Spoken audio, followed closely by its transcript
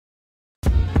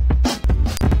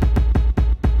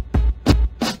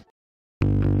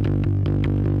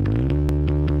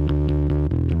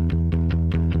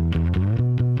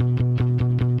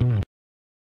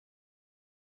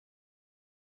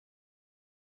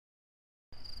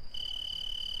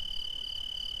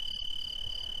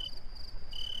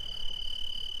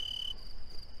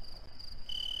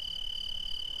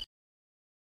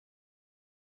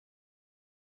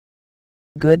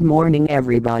Good morning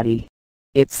everybody.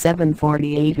 It's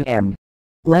 7:48 a.m.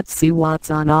 Let's see what's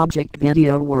on Object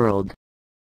Video World.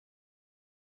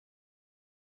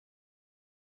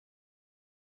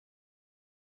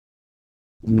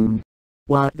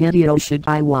 What video should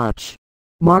I watch?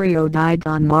 Mario died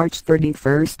on March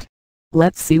 31st.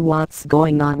 Let's see what's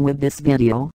going on with this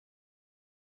video.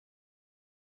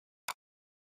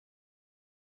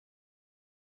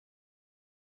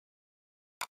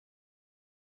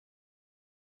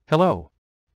 Hello.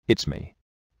 It's me,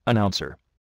 announcer.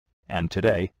 And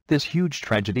today, this huge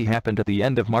tragedy happened at the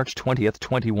end of March 20th,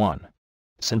 21.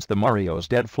 Since the Mario's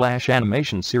Dead Flash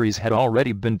animation series had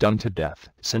already been done to death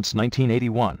since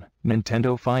 1981,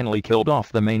 Nintendo finally killed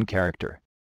off the main character.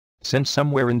 Since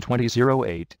somewhere in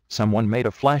 2008, someone made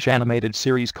a Flash animated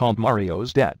series called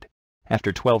Mario's Dead.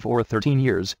 After 12 or 13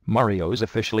 years, Mario's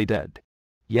officially dead.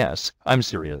 Yes, I'm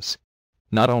serious.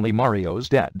 Not only Mario's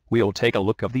dead, we'll take a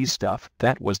look of these stuff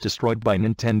that was destroyed by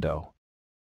Nintendo.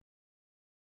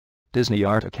 Disney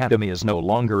Art Academy is no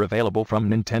longer available from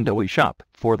Nintendo eShop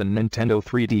for the Nintendo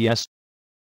 3DS.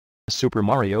 Super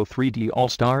Mario 3D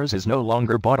All-Stars is no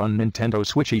longer bought on Nintendo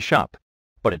Switch eShop,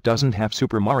 but it doesn't have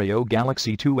Super Mario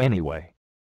Galaxy 2 anyway.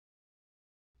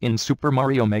 In Super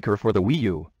Mario Maker for the Wii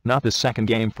U, not the second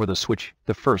game for the Switch,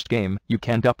 the first game, you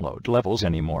can't upload levels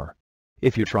anymore.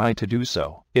 If you try to do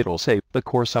so, it'll say the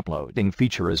course uploading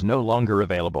feature is no longer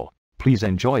available. Please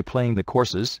enjoy playing the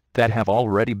courses that have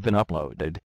already been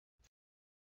uploaded.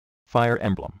 Fire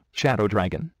Emblem, Shadow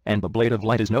Dragon, and the Blade of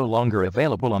Light is no longer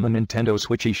available on the Nintendo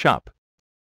Switch eShop.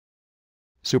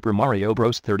 Super Mario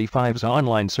Bros. 35's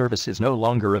online service is no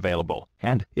longer available,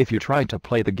 and if you try to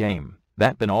play the game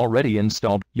that's been already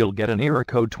installed, you'll get an error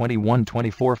code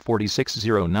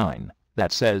 21244609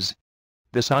 that says,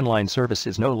 "This online service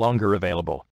is no longer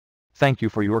available. Thank you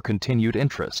for your continued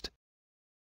interest."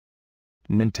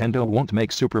 Nintendo won't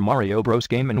make Super Mario Bros.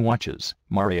 Game & Watches.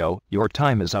 Mario, your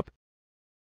time is up.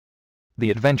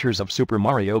 The Adventures of Super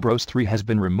Mario Bros. 3 has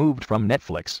been removed from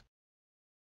Netflix.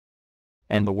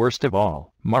 And the worst of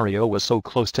all, Mario was so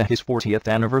close to his 40th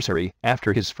anniversary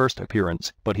after his first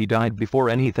appearance, but he died before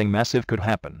anything massive could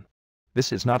happen.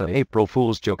 This is not an April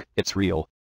Fool's joke, it's real.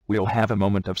 We'll have a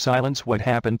moment of silence. What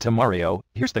happened to Mario?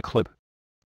 Here's the clip.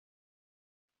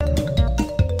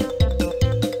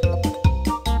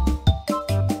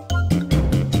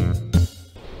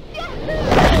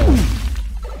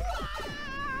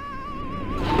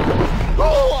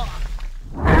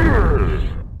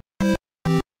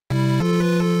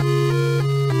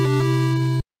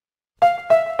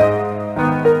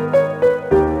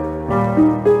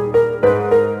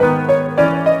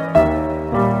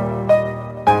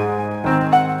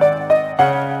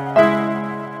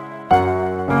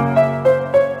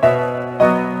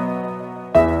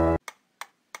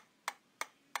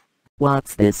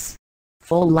 What's this?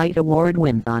 Full Light Award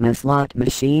win on a slot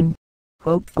machine?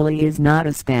 Hopefully is not a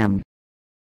spam.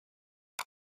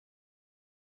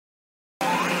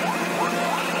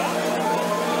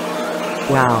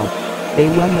 Wow. They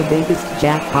won the biggest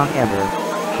jackpot ever.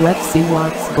 Let's see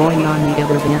what's going on the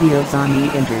other videos on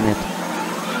the internet.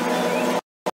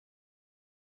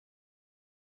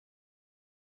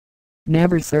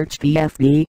 Never search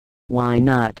BFD? Why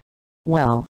not?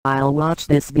 Well, I'll watch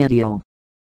this video.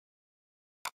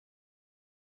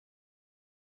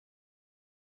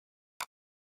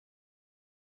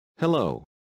 Hello.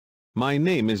 My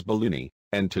name is Balloony,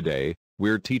 and today,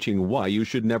 we're teaching why you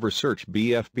should never search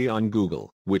BFB on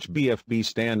Google, which BFB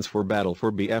stands for Battle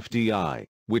for BFDI,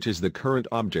 which is the current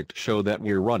object show that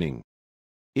we're running.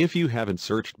 If you haven't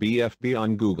searched BFB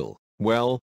on Google,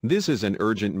 well, this is an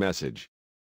urgent message.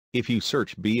 If you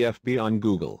search BFB on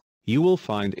Google, you will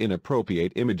find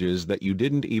inappropriate images that you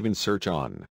didn't even search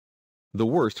on. The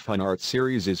worst fan art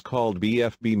series is called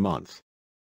BFB Month.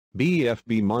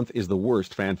 BFB Month is the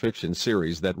worst fanfiction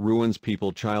series that ruins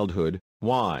people's childhood.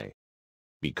 Why?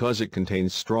 Because it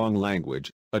contains strong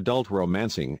language, adult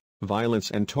romancing,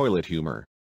 violence and toilet humor.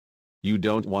 You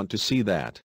don't want to see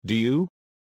that, do you?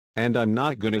 And I'm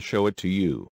not gonna show it to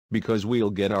you, because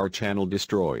we'll get our channel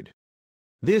destroyed.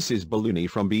 This is Balloony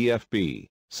from BFB,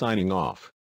 signing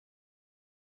off.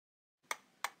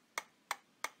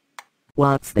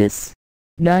 What's this?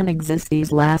 None exist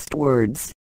these last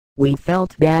words. We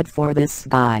felt bad for this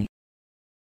guy.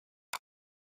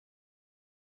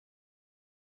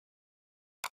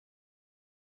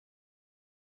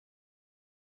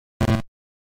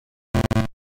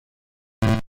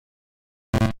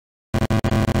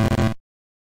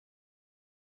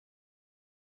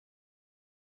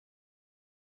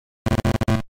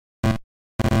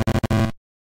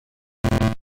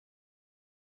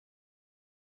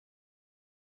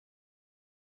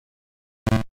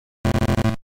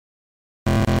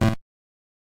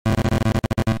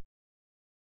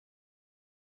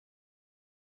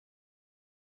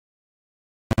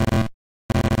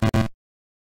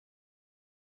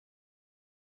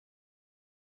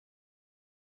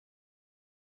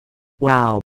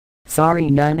 Wow. Sorry,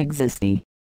 none existy.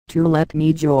 To let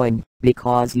me join,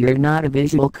 because you're not a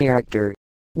visual character.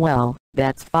 Well,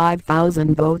 that's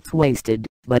 5,000 votes wasted,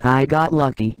 but I got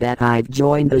lucky that I've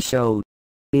joined the show.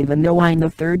 Even though I'm the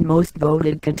third most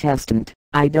voted contestant,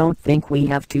 I don't think we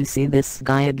have to see this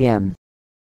guy again.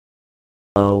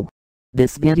 Oh.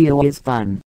 This video is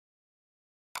fun.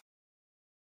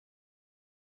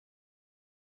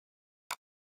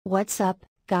 What's up,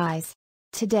 guys?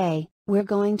 Today, we're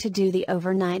going to do the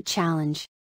overnight challenge.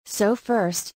 So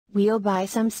first, we'll buy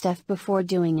some stuff before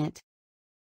doing it.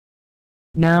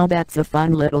 Now that's a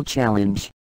fun little challenge.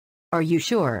 Are you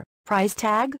sure? Price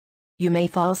tag? You may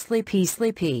fall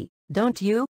sleepy, don't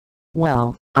you?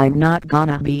 Well, I'm not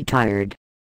gonna be tired.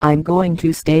 I'm going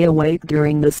to stay awake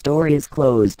during the store is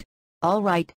closed.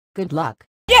 Alright, good luck.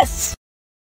 Yes!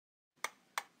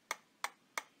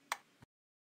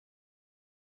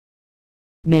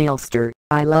 Mailster,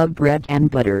 I love bread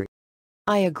and butter.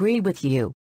 I agree with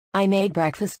you. I made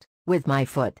breakfast, with my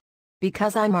foot.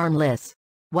 Because I'm armless.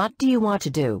 What do you want to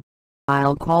do?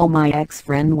 I'll call my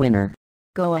ex-friend Winner.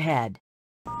 Go ahead.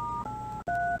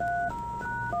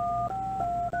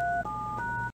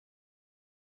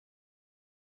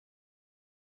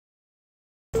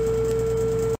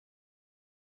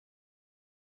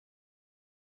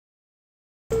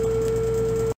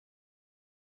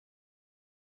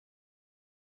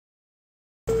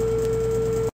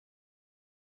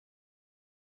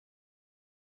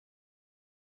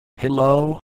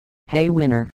 Hello? Hey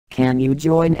Winner, can you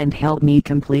join and help me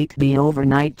complete the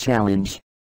overnight challenge?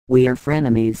 We're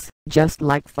frenemies, just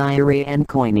like Fiery and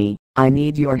Coiny. I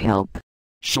need your help.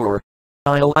 Sure.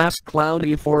 I'll ask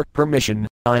Cloudy for permission.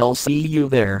 I'll see you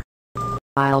there.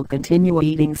 I'll continue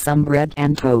eating some bread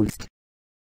and toast.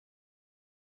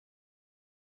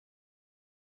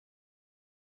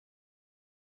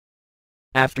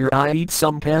 After I eat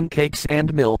some pancakes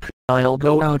and milk, I'll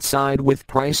go outside with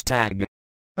price tag.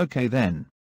 Okay then.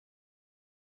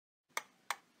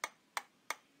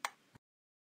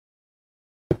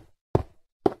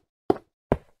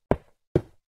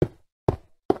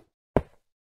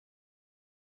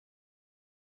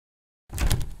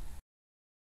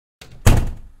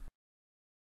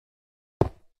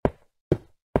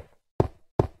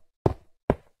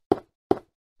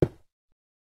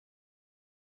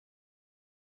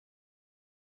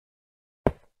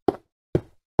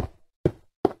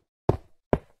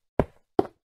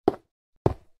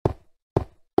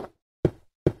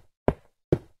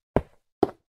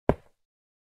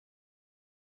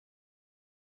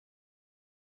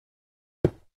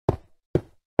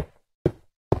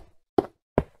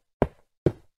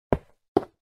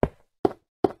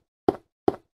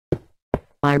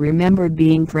 I remembered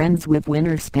being friends with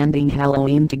Winner spending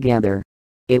Halloween together.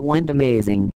 It went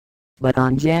amazing. But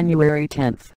on January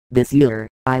 10th, this year,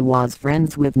 I was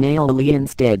friends with Naomi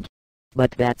instead. But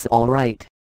that's alright.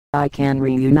 I can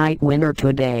reunite Winner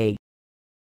today.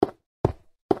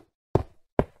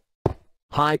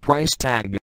 Hi price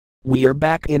tag. We're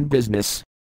back in business.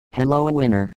 Hello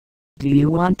Winner. Do you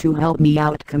want to help me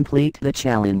out complete the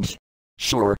challenge?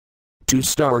 Sure. To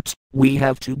start, we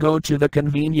have to go to the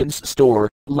convenience store,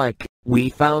 like, we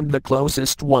found the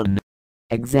closest one.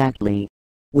 Exactly.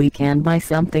 We can buy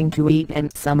something to eat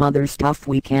and some other stuff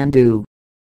we can do.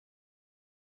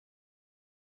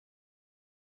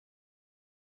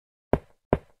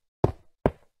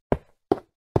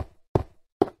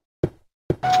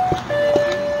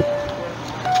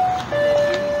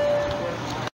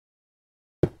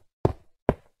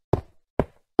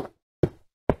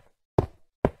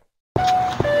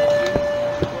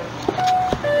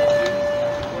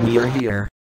 We're here.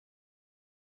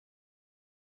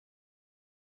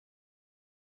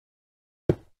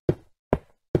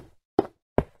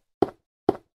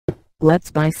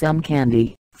 Let's buy some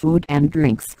candy, food and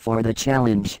drinks for the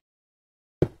challenge.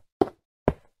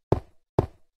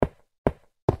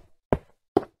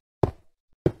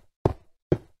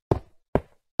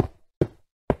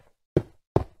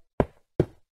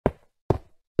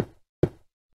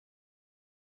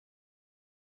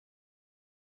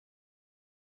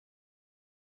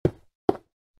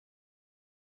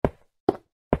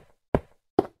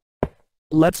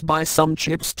 Let's buy some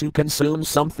chips to consume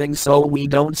something so we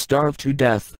don't starve to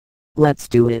death. Let's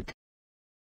do it.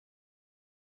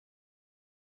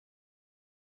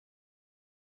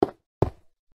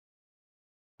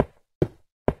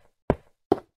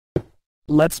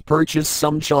 Let's purchase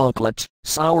some chocolate,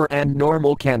 sour and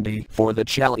normal candy for the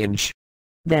challenge.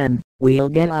 Then, we'll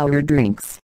get our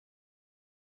drinks.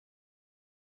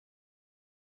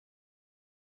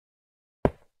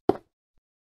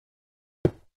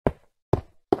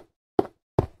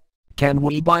 Can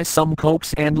we buy some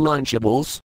Cokes and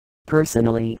Lunchables?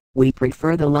 Personally, we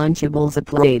prefer the Lunchables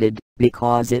plated,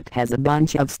 because it has a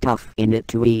bunch of stuff in it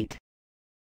to eat.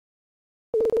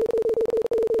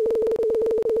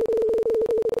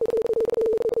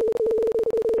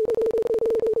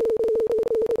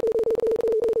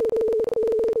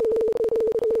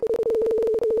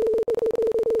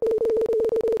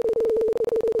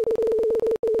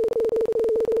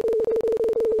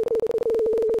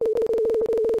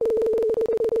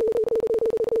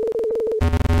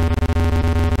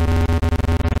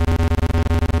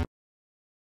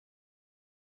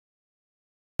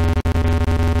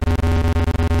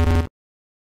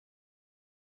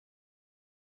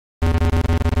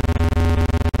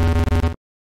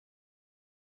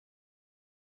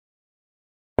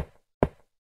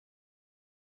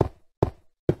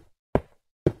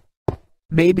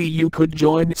 Maybe you could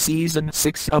join Season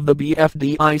 6 of the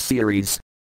BFDI series.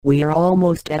 We are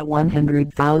almost at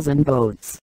 100,000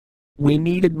 votes. We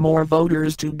needed more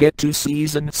voters to get to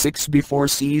Season 6 before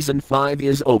Season 5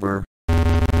 is over.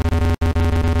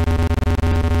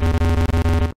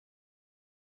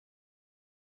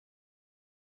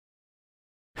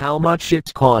 How much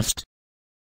it cost?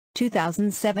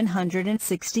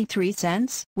 2,763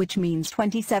 cents, which means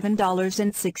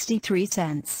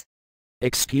 $27.63.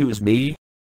 Excuse me?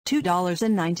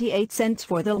 $2.98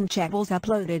 for the Lunchables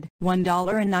uploaded,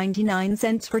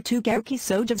 $1.99 for 2 Gherkin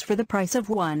sodas for the price of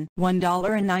one,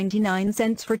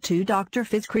 $1.99 for 2 Dr.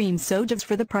 Fizz cream sodas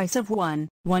for the price of one,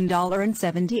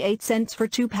 $1.78 for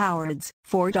 2 Powerades,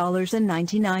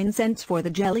 $4.99 for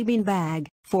the jelly bean bag,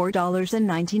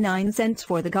 $4.99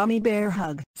 for the gummy bear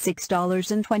hug,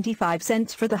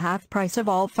 $6.25 for the half price of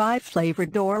all 5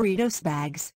 flavored Doritos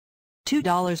bags.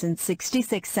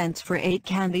 $2.66 for 8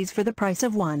 candies for the price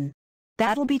of one.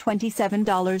 That'll be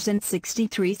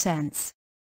 $27.63.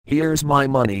 Here's my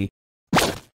money.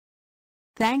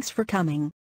 Thanks for coming.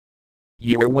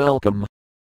 You're welcome.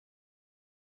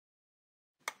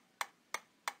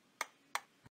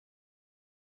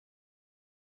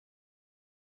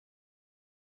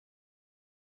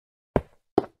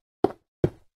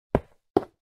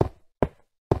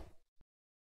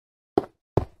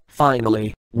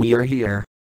 Finally, we're here.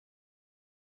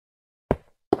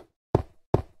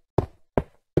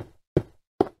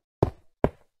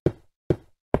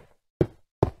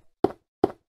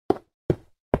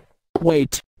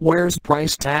 Wait, where's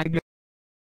price tag?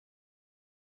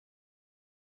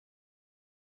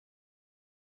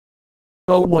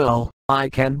 Oh well, I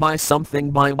can buy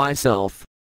something by myself.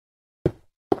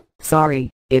 Sorry,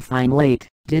 if I'm late,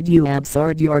 did you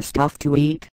absorb your stuff to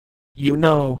eat? You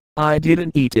know, I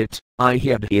didn't eat it, I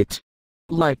hid it.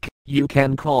 Like, you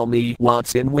can call me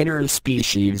Watson Winter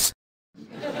Species.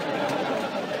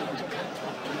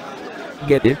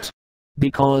 Get it?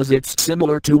 Because it's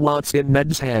similar to What's in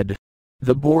Ned's Head,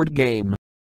 the board game.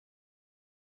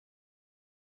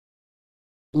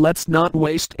 Let's not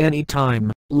waste any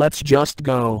time, let's just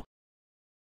go.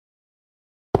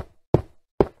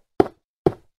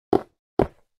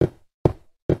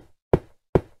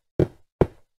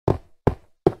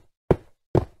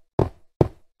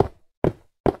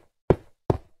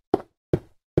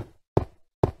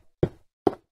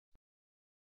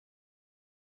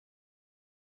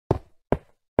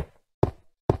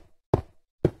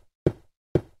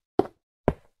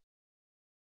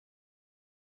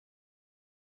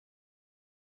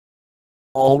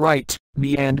 Alright,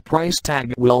 me and price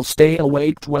tag will stay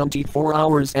awake 24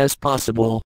 hours as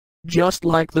possible. Just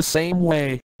like the same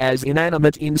way, as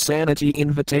Inanimate Insanity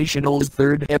Invitational's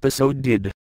 3rd episode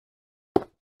did.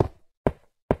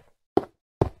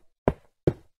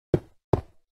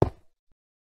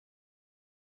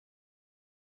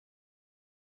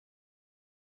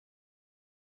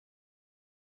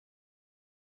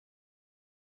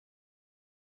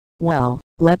 Well,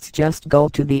 let's just go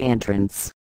to the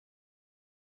entrance.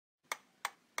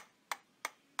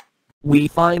 We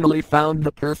finally found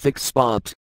the perfect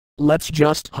spot. Let's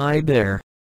just hide there.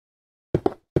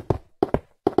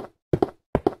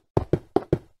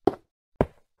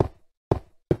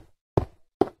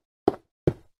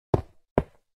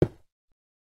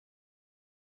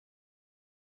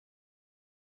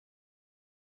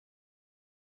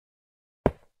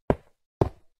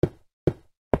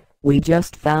 We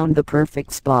just found the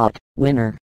perfect spot,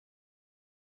 winner.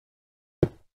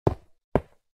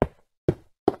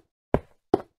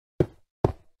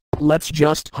 Let's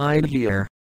just hide here.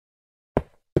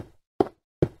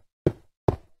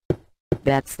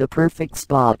 That's the perfect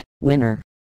spot, winner.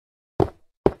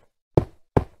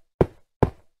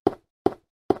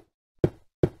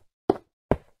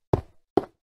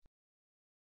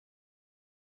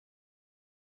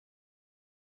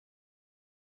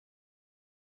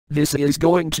 This is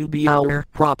going to be our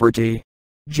property.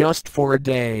 Just for a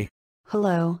day.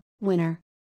 Hello, winner.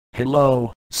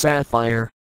 Hello, Sapphire.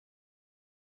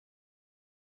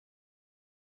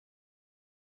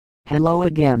 Hello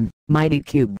again, Mighty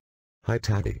Cube. Hi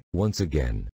Taddy, once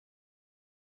again.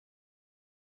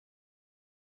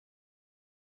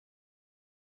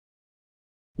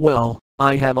 Well,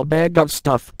 I have a bag of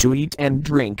stuff to eat and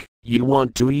drink. You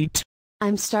want to eat?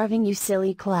 I'm starving, you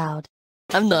silly cloud.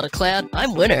 I'm not a cloud,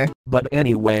 I'm winner. But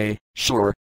anyway,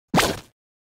 sure.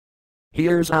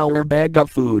 Here's our bag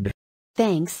of food.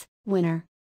 Thanks, winner.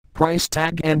 Price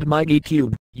tag and Mighty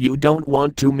Cube, you don't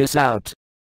want to miss out.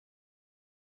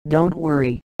 Don't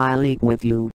worry, I'll eat with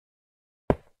you.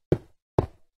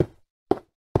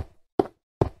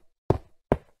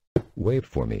 Wait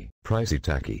for me, Pricey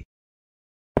Tacky.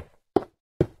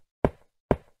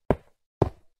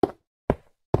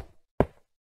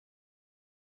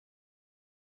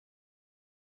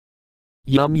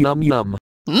 Yum yum yum.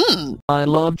 Mmm. I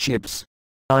love chips.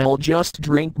 I'll just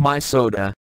drink my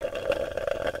soda.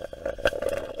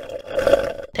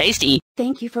 Tasty.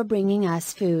 Thank you for bringing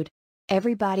us food.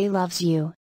 Everybody loves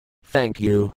you. Thank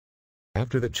you.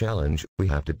 After the challenge, we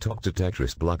have to talk to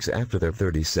Tetris Blocks after their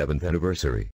 37th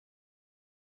anniversary.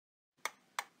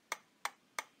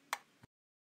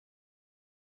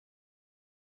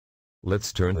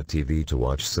 Let's turn the TV to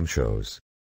watch some shows.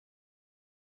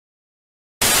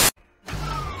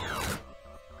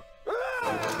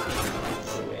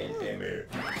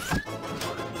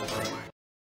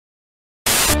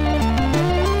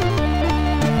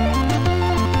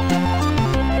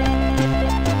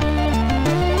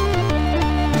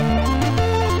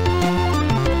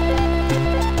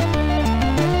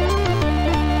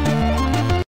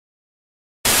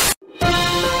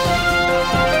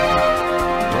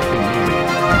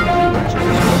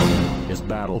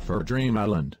 Battle for Dream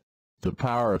Island. The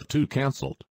Power of Two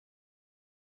cancelled.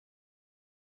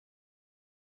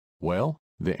 Well,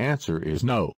 the answer is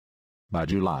no. By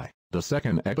July, the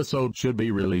second episode should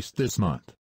be released this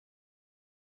month.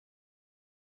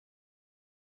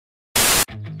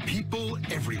 People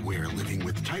everywhere living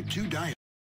with type 2 diabetes.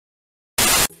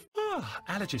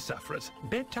 Allergy sufferers.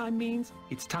 Bedtime means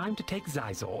it's time to take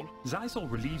Zysol.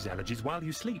 Zysol relieves allergies while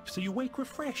you sleep, so you wake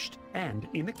refreshed. And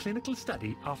in a clinical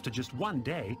study, after just one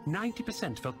day,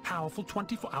 90% felt powerful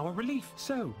 24-hour relief.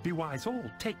 So, be wise all,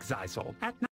 take Zysol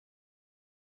at night.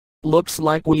 Looks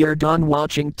like we are done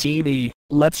watching TV.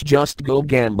 Let's just go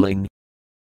gambling.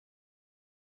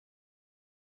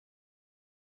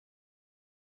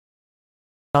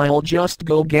 I'll just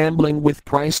go gambling with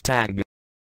price tag.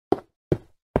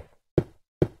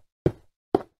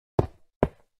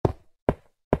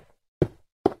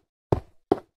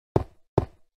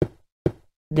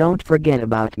 Don't forget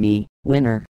about me,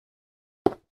 winner.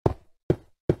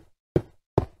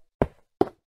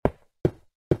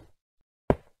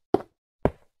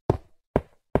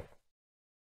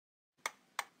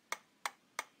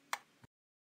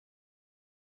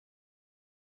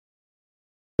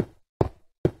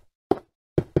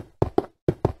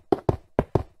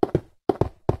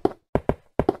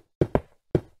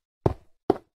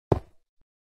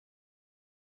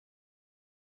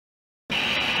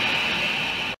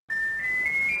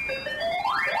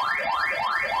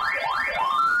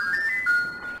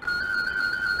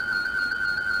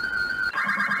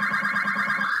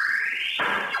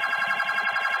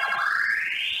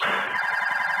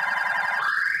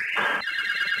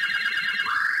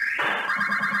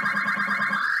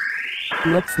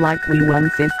 Looks like we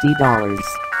won $50.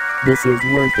 This is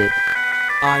worth it.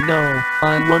 I know,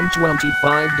 I won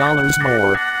 $25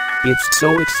 more. It's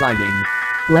so exciting.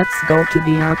 Let's go to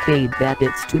the arcade that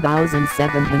it's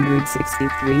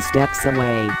 2,763 steps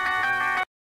away.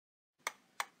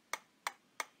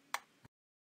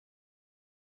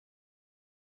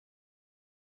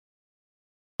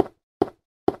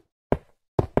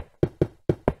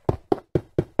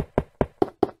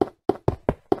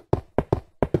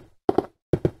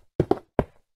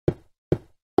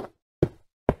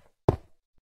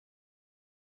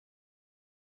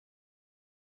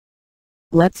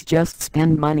 Let's just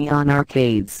spend money on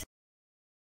arcades.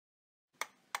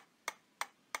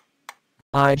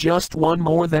 I just won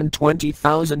more than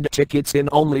 20,000 tickets in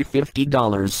only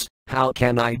 $50. How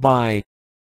can I buy?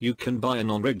 You can buy a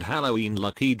non-rigged Halloween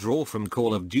lucky draw from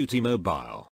Call of Duty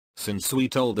Mobile. Since we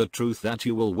told the truth that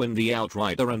you will win the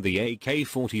Outrider and the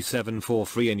AK-47 for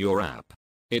free in your app.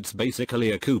 It's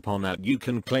basically a coupon that you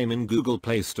can claim in Google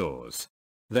Play stores.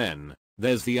 Then,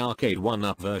 there's the arcade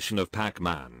 1-up version of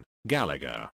Pac-Man,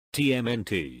 Galaga,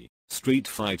 TMNT, Street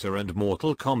Fighter and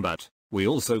Mortal Kombat. We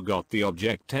also got the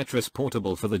Object Tetris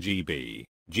Portable for the GB.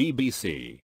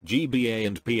 GBC, GBA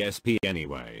and PSP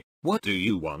anyway. What do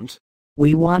you want?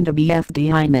 We want a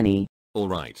BFDI Mini.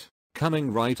 Alright,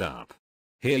 coming right up.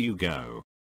 Here you go.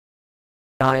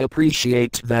 I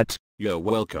appreciate that. You're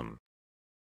welcome.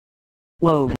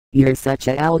 Whoa, you're such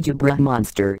a algebra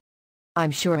monster.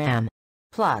 I'm sure am.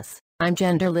 Plus, I'm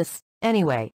genderless.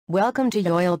 Anyway, welcome to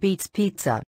Yoil Beats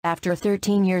Pizza. After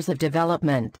 13 years of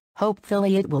development,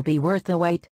 hopefully it will be worth the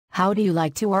wait. How do you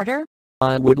like to order?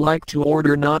 I would like to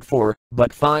order not 4,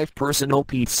 but 5 personal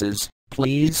pizzas,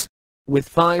 please. With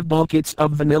 5 buckets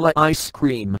of vanilla ice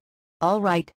cream.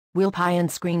 Alright, we'll pie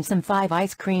and scream some 5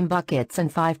 ice cream buckets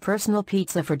and 5 personal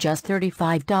pizza for just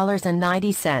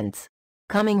 $35.90.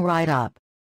 Coming right up.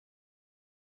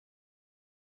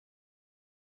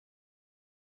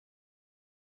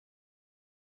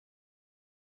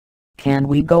 Can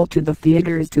we go to the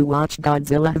theaters to watch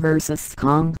Godzilla vs.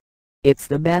 Kong? It's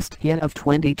the best hit of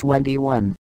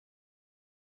 2021.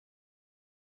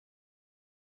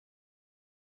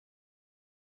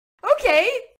 Okay,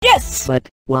 yes! But,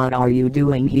 what are you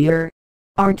doing here?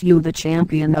 Aren't you the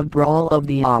champion of Brawl of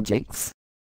the Objects?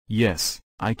 Yes,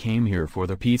 I came here for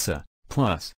the pizza.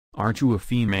 Plus, aren't you a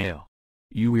female?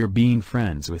 You were being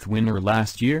friends with Winner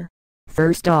last year?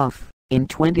 First off, in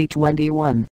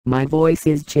 2021, my voice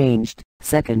is changed.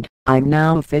 Second, I'm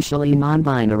now officially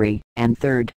non-binary. And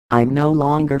third, I'm no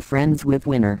longer friends with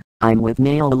Winner. I'm with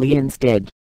Naomi instead.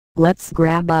 Let's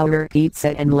grab our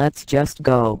pizza and let's just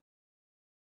go.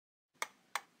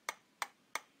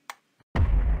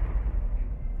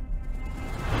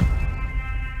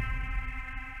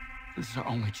 This is our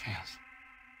only chance.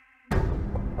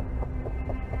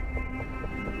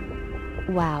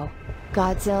 Wow.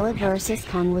 Godzilla vs.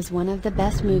 Kong was one of the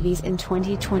best movies in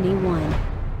 2021.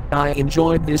 I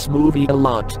enjoyed this movie a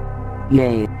lot.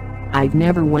 Yay. I've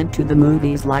never went to the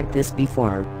movies like this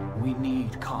before. We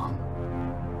need Kong.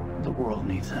 The world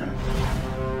needs him.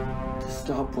 To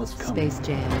stop what's coming. Space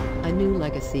Jam: A New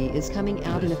Legacy is coming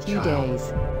out in a few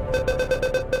days.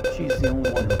 She's the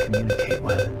only one to communicate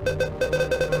with. I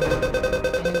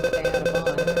knew that they had a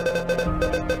bond.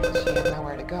 She had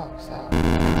nowhere to go, so I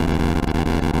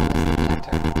must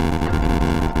protect her.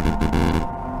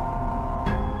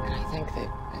 And I think that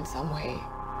in some way,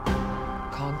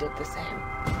 Kong did the same.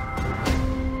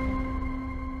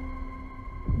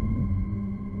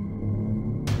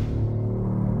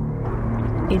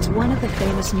 It's one of the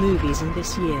famous movies in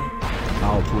this year.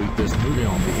 I'll tweet this movie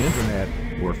on the internet.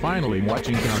 We're finally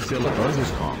watching Godzilla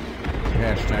vs. Kong.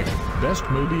 Hashtag best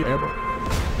movie ever.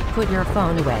 Put your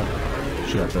phone away.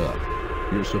 Shut up.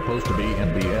 You're supposed to be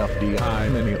in the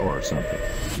BFDI Mini or something.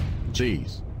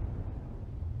 Jeez.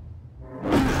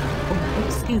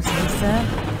 Excuse me, sir.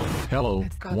 Hello,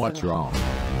 what's wrong?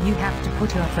 You have to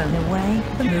put your phone away.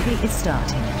 The movie is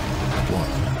starting. What?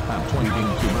 I'm tweeting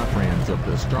to my friends of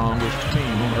the strongest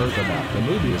team on earth about the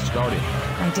movie is starting.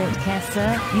 I don't care,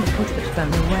 sir. You put the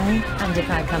phone away, and if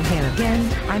I come here again,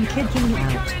 I'm kicking you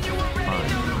out. Fine.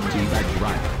 See, that's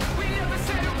right.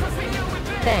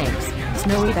 Thanks,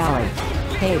 Snowy Valley.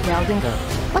 Hey, Galdingo.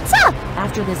 What's up?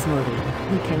 After this movie,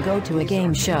 we can go to a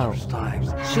game show.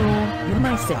 Sure, you're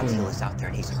my sibling. Godzilla's out there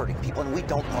and he's hurting people and we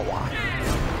don't know why.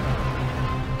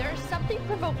 There's something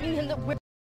provoking in the...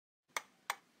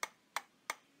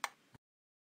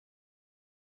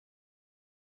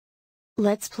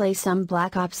 Let's play some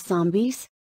Black Ops Zombies?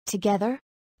 Together?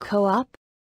 Co-op?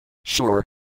 Sure.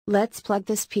 Let's plug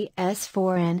this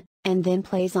PS4 in, and then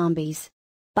play zombies.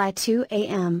 By 2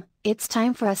 a.m., it's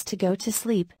time for us to go to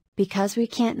sleep, because we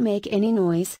can't make any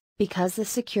noise, because the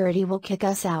security will kick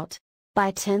us out.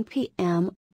 By 10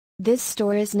 p.m., this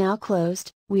store is now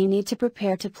closed, we need to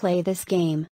prepare to play this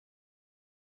game.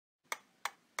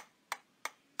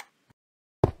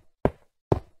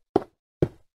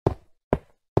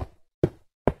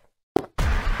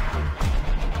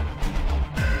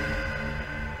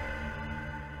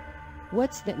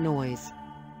 What's that noise?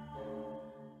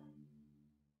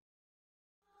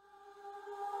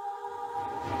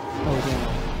 Oh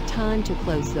well, time to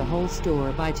close the whole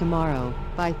store by tomorrow,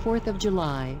 by 4th of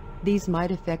July, these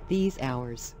might affect these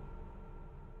hours.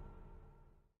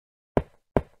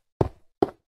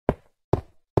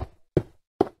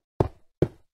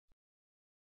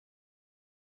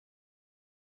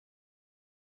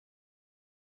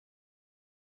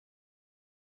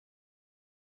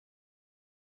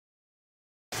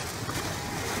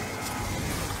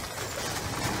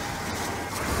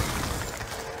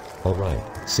 Alright,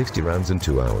 60 rounds in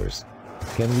 2 hours.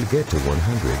 Can we get to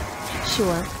 100?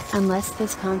 Sure, unless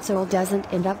this console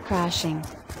doesn't end up crashing.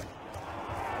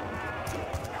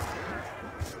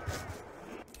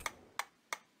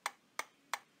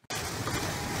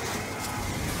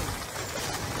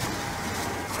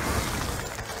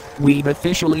 We've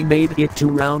officially made it to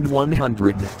round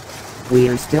 100.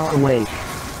 We're still awake.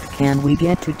 Can we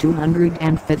get to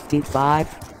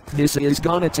 255? This is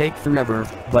gonna take forever,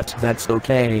 but that's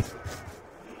okay.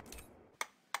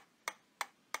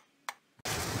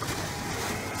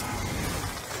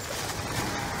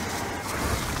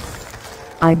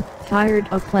 I'm tired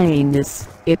of playing this.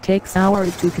 It takes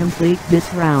hours to complete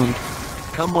this round.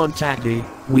 Come on, Taggy.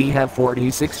 We have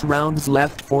 46 rounds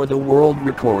left for the world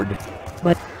record.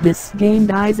 But this game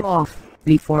dies off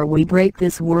before we break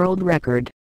this world record.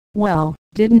 Well,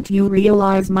 didn't you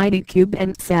realize Mighty Cube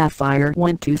and Sapphire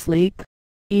went to sleep?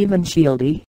 Even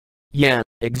Shieldy? Yeah,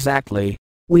 exactly.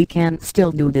 We can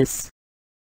still do this.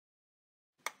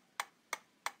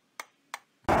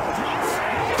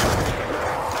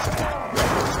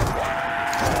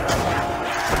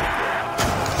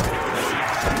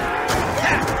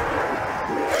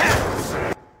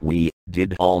 We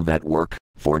did all that work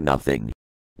for nothing.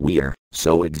 We're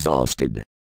so exhausted.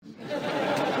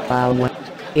 What?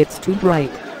 It's too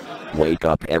bright. Wake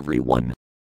up, everyone.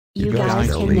 You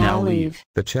guys can now leave.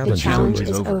 The challenge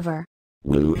is over.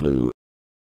 Woohoo.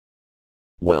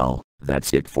 Well,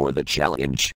 that's it for the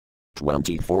challenge.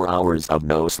 24 hours of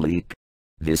no sleep.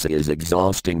 This is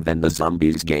exhausting than the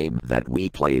zombies game that we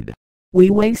played. We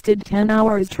wasted 10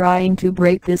 hours trying to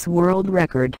break this world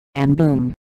record, and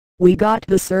boom. We got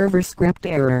the server script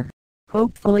error.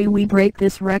 Hopefully we break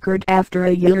this record after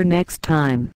a year next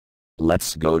time.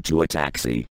 Let's go to a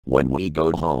taxi. When we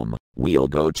go home, we'll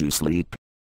go to sleep.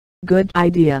 Good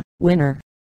idea, winner.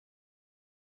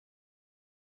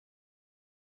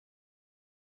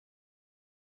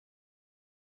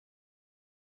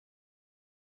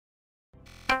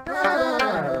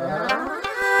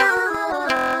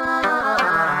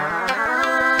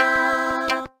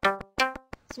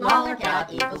 Smaller cat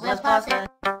equals less plastic.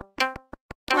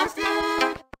 Plastic.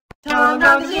 Tongue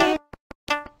down the Z.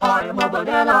 I am a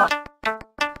banana.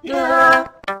 Yeah.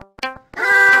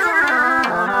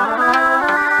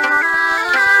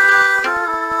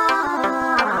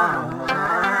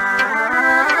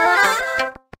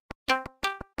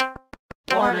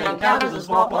 Warning, cat is a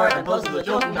small part and poses a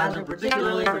joking hazard,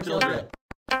 particularly for children.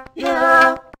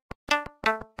 Yeah.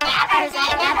 Never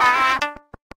say never.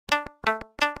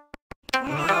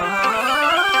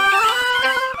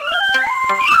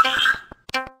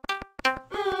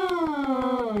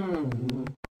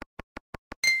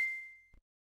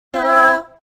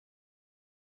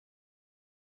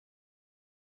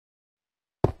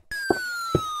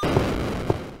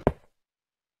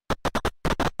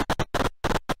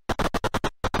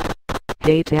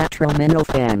 Hey Tetromino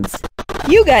fans.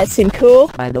 You guys seem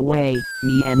cool. By the way,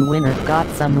 me and Winner got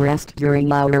some rest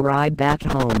during our ride back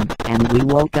home, and we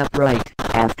woke up right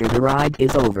after the ride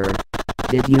is over.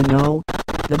 Did you know?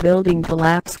 The building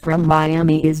collapse from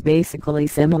Miami is basically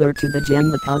similar to the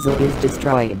Jenga puzzle is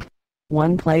destroyed.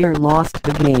 One player lost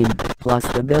the game, plus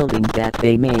the building that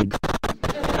they made.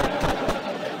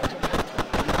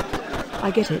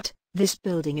 I get it, this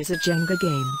building is a Jenga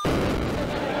game.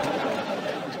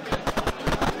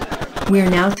 We're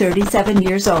now 37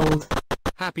 years old.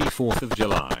 Happy 4th of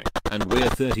July, and we're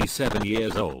 37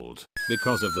 years old,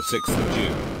 because of the 6th of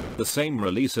June, the same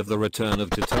release of The Return of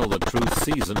To Tell the Truth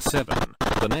Season 7,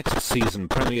 the next season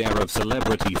premiere of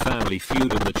Celebrity Family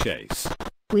Feud and The Chase.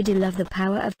 We do love the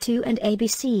power of 2 and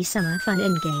ABC Summer Fun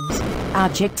in Games.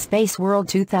 Object Space World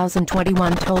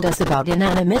 2021 told us about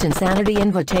Inanimate Insanity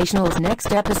Invitational's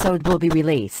next episode will be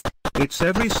released. It's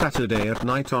every Saturday at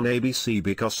night on ABC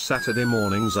because Saturday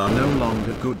mornings are no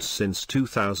longer good since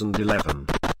 2011.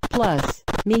 Plus,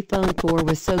 Me Phone 4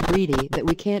 was so greedy that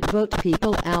we can't vote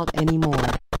people out anymore.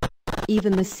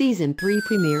 Even the Season 3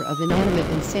 premiere of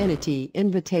Inanimate Insanity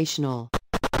Invitational.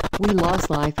 We lost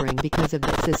Life-Ring because of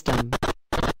that system.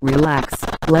 Relax,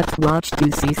 let's watch to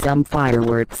see some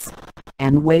fireworks.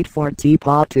 And wait for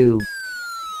Teapot 2.